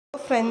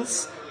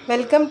friends,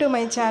 welcome to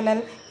my channel.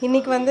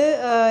 இன்னைக்கு வந்து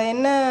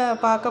என்ன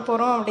பார்க்க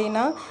போறோம்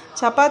அப்படினா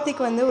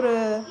சப்பாத்திக்கு வந்து ஒரு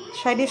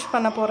sidedish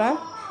பண்ண போறேன்.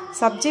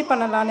 sabzi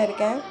பண்ணலாம்னு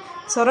இருக்கேன்.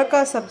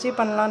 surakai sabzi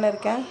பண்ணலாம்னு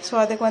இருக்கேன். சோ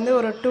அதுக்கு வந்து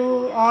ஒரு 2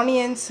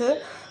 onions,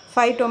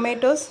 5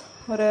 tomatoes,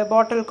 ஒரு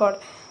bottlegourd.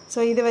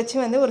 சோ இது வச்சு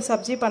வந்து ஒரு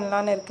sabzi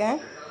பண்ணலாம்னு இருக்கேன்.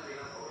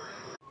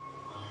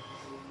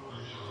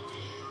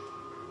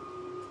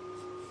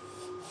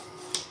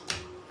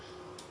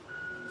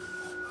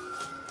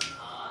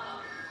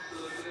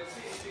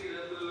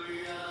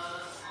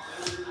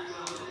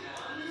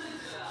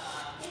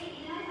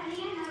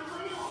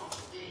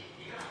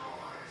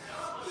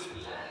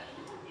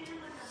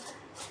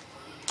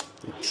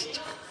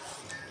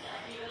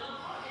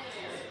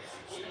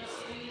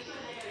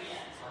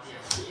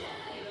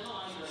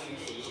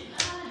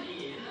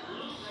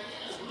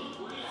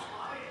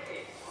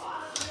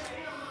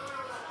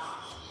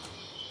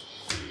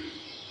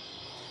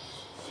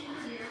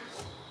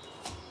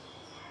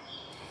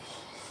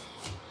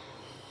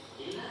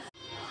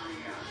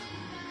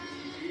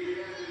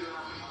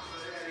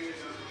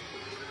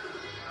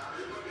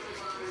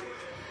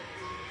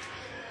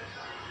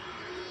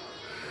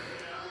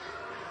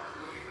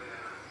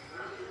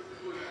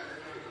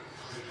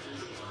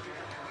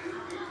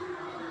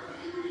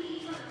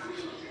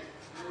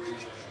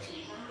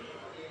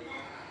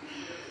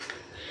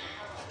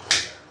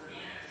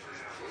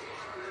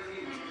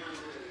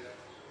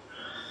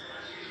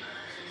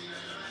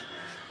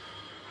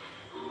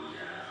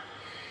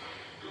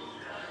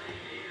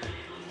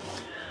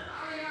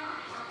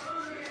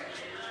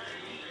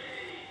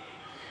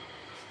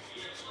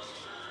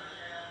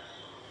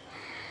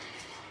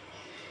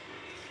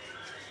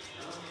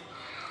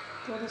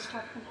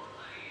 Start.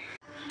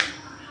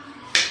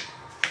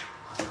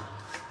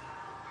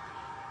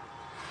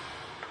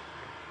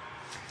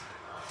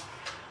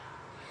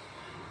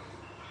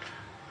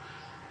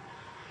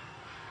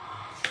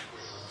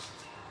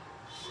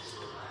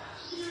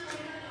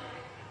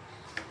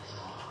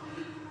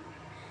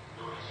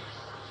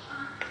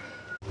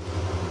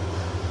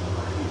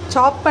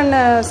 சாப் பண்ண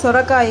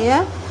சுரக்காயை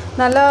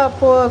நல்லா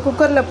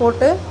குக்கரில்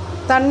போட்டு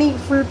தண்ணி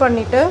ஃபுல்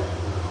பண்ணிவிட்டு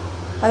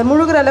அது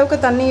முழுகிற அளவுக்கு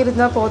தண்ணி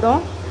இருந்தால்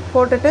போதும்.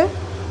 போட்டுட்டு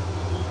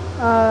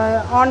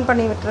ஆன்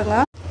பண்ணி விட்டுருங்க.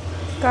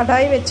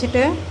 கடாய்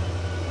வச்சுட்டு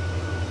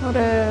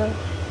ஒரு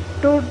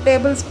 2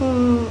 டேபிள்ஸ்பூன்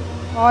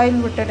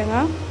ஆயில் விட்டுடுங்க.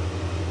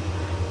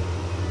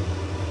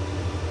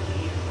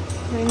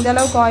 இந்த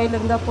அளவுக்கு ஆயில்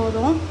இருந்தால்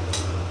போதும்.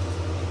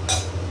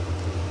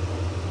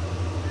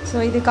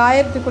 ஸோ இது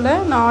காயறதுக்குள்ளே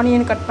நான்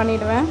ஆனியன் கட்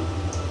பண்ணிவிடுவேன்.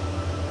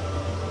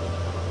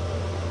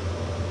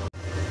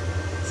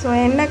 ஸோ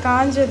எண்ணெய்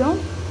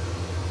காஞ்சதும்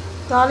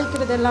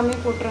தாளிக்கிறது எல்லாமே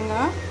போட்டுருங்க.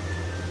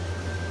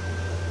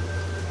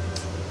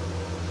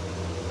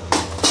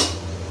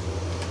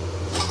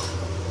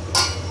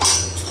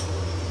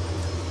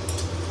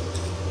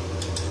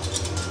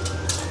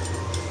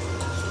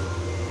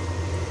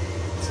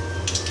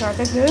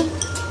 கடுகு,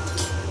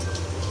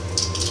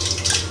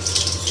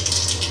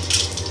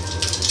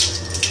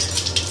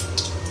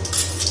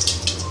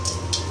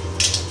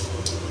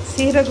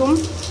 சீரகம்,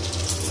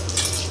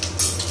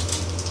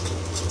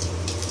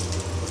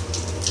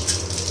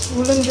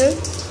 உளுந்து,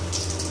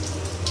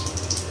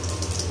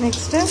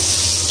 நெக்ஸ்ட்டு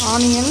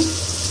ஆனியன்,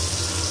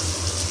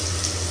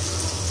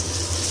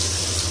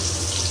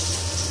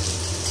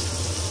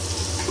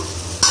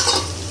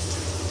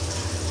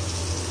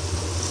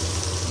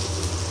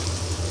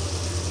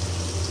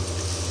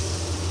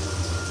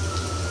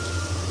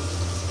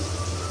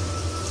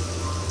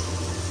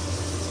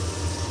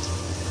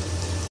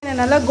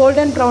 நல்லா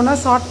கோல்டன் ப்ரௌனாக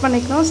சாட்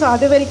பண்ணிக்கணும். ஸோ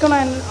அது வரைக்கும்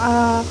நான்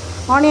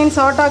ஆனியன்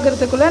சாட்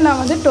ஆகிறதுக்குள்ளே நான்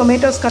வந்து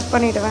டொமேட்டோஸ் கட்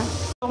பண்ணிவிடுவேன்.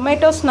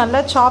 டொமேட்டோஸ் நல்லா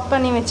சாப்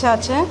பண்ணி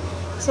வச்சாச்சு.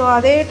 ஸோ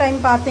அதே டைம்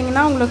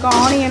பார்த்தீங்கன்னா உங்களுக்கு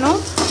ஆனியனும்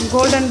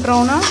கோல்டன்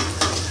ப்ரௌனாக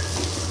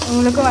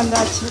உங்களுக்கு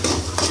வந்தாச்சு.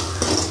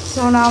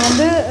 ஸோ நான்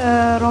வந்து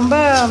ரொம்ப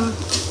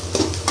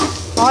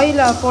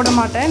ஆயில் போட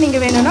மாட்டேன்.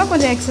 நீங்கள் வேணும்னா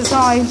கொஞ்சம்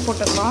எக்ஸஸாக ஆயில்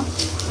போட்டுக்கலாம்.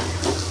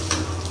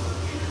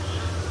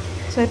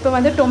 ஸோ இப்போ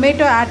வந்து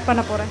டொமேட்டோ ஆட்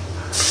பண்ண போகிறேன்.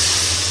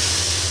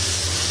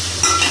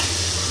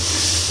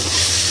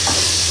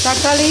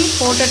 தக்காளி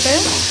போட்டுட்டு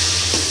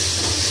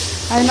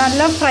அது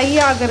நல்லா ஃப்ரை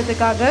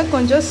ஆகிறதுக்காக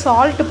கொஞ்சம்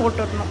சால்ட்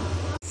போட்டுடணும்.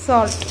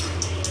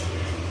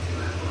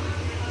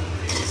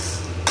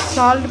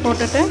 சால்ட்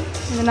போட்டுட்டு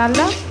இது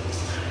நல்லா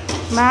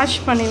மேஷ்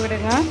பண்ணி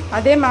விடுங்க.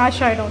 அதே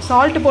மேஷ் ஆகிடும்.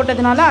 சால்ட்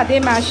போட்டதுனால அதே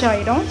மேஷ்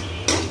ஆகிடும்.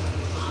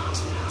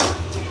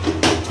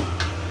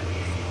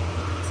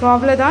 ஸோ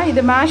அவ்வளோதான்.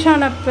 இது மேஷ்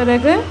ஆன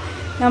பிறகு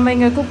நம்ம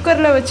இங்கே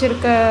குக்கரில்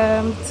வச்சுருக்க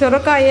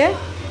சுரக்காயை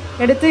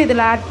எடுத்து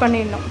இதில் ஆட்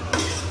பண்ணிடணும்.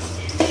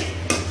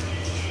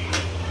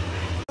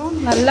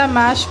 நல்லா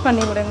மேஷ்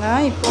பண்ணி விடுங்க.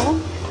 இப்போது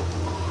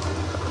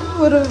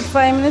ஒரு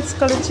 5 மினிட்ஸ்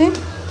கழித்து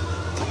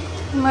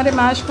இந்த மாதிரி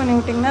மேஷ் பண்ணி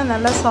விட்டிங்கன்னா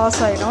நல்லா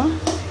சாஸ் ஆகிடும்.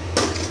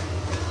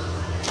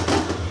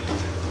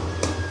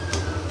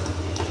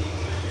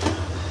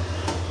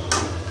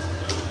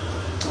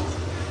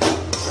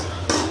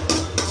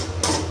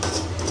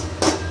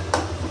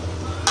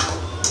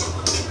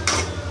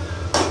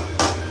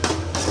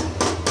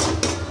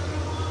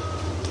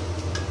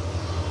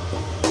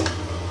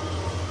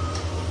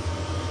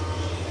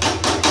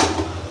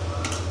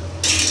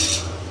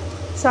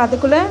 ஸோ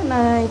அதுக்குள்ளே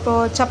நான்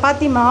இப்போது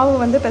சப்பாத்தி மாவு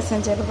வந்து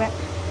பிசைஞ்சிடுவேன்.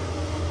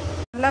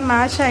 நல்லா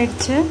மேஷ்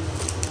ஆகிடுச்சு.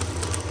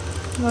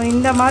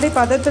 இந்த மாதிரி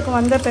பதத்துக்கு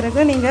வந்த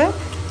பிறகு நீங்கள்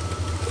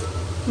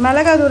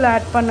மிளகாத்தூள்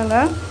ஆட்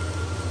பண்ணுங்கள்.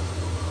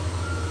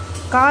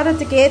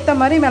 காரத்துக்கு ஏற்ற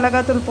மாதிரி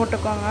மிளகாத்தூள்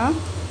போட்டுக்கோங்க.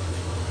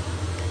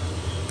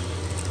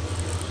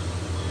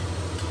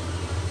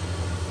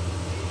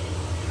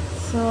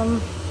 ஸோ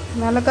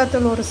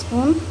மிளகாத்தூள் 1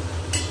 ஸ்பூன்,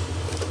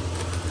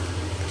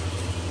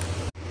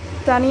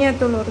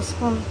 தனியாத்தூள் 1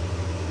 ஸ்பூன்.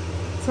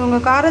 ஸோ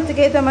உங்கள்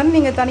காரத்துக்கு ஏற்ற மாதிரி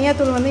நீங்கள்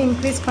தனியாத்தூள் வந்து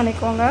இன்க்ரீஸ்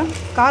பண்ணிக்கோங்க.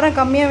 காரம்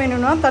கம்மியாக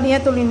வேணும்னா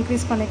தனியாத்தூள்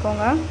இன்க்ரீஸ்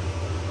பண்ணிக்கோங்க.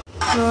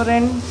 ஸோ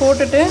 2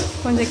 போட்டுட்டு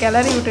கொஞ்சம்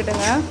கிளறி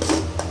விட்டுடுங்க.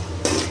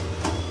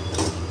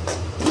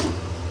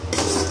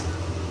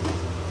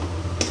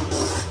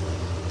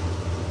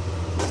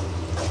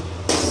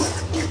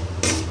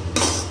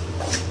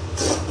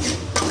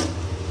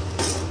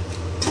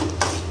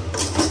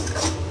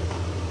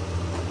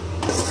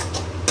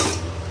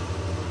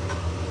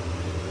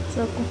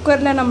 ஸோ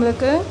குக்கரில்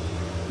நம்மளுக்கு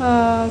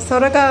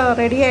சுரக்காய்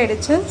ரெடி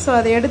ஆகிடுச்சு. ஸோ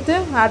அதை எடுத்து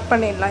ஆட்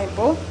பண்ணிடலாம்.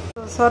 இப்போது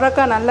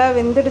சுரக்காய் நல்லா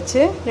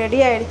வெந்துடுச்சு, ரெடி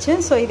ஆகிடுச்சு.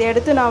 ஸோ இதை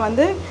எடுத்து நான்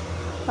வந்து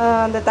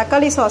அந்த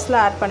தக்காளி சாஸில்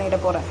ஆட் பண்ணிட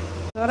போகிறேன்.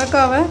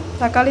 சுரக்காவை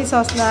தக்காளி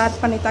சாஸில் ஆட்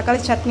பண்ணி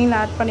தக்காளி சட்னியில்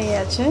ஆட்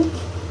பண்ணியாச்சு.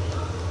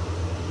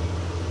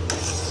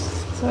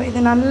 ஸோ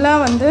இது நல்லா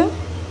வந்து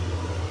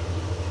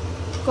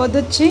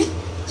கொதிச்சு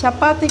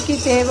சப்பாத்திக்கு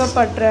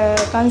தேவைப்படுற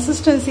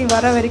கன்சிஸ்டன்சி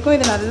வர வரைக்கும்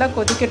இது நல்லா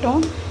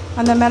கொதிக்கட்டும்.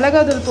 அந்த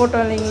மிளகாத்தூள்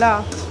போட்டோம் இல்லைங்களா,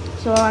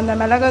 ஸோ அந்த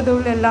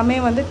மிளகாத்தூள் எல்லாமே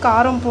வந்து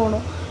காரம்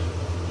போகணும்.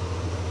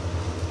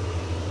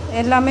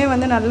 எல்லாமே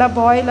வந்து நல்லா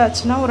பாயில்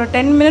ஆச்சுன்னா, ஒரு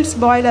 10 மினிட்ஸ்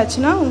பாயில்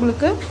ஆச்சுன்னா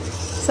உங்களுக்கு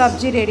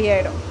சப்ஜி ரெடி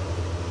ஆகிடும்.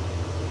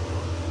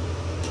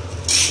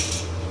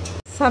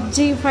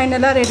 சப்ஜி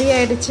ஃபைனலாக ரெடி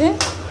ஆகிடுச்சு.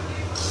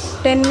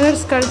 10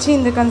 மினிட்ஸ் கழித்து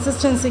இந்த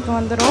கன்சிஸ்டன்சிக்கு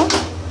வந்துடும்.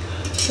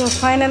 ஸோ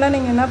ஃபைனலாக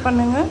நீங்கள் என்ன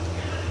பண்ணுங்கள்,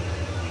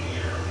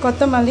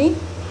 கொத்தமல்லி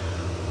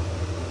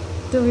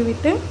தூவி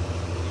விட்டு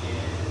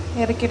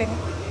இறக்கிடுங்க.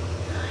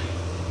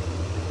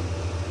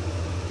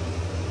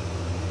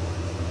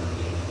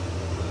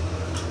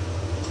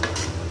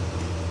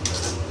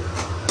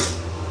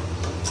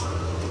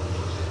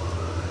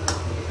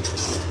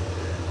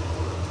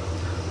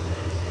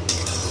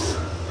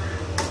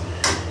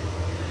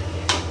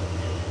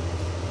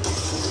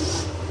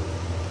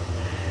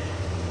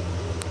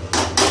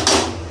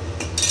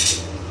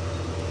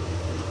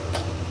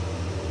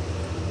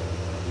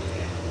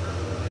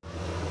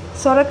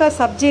 சுரக்காய்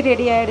சப்ஜி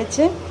ரெடி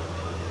ஆகிடுச்சு.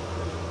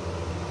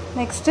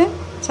 நெக்ஸ்ட்டு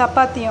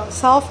சப்பாத்தியும்,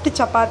 சாஃப்ட்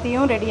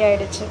சப்பாத்தியும் ரெடி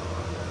ஆகிடுச்சு.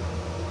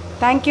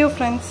 Thank you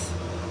friends.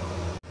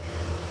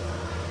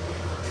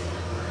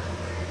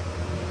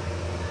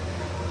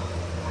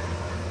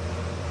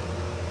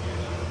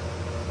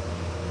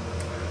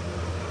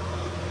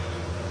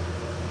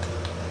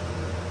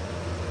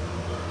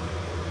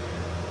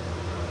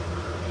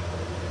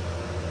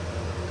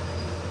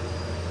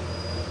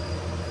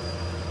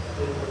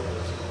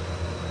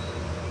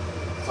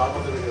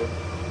 சாப்பிட்றதுக்கு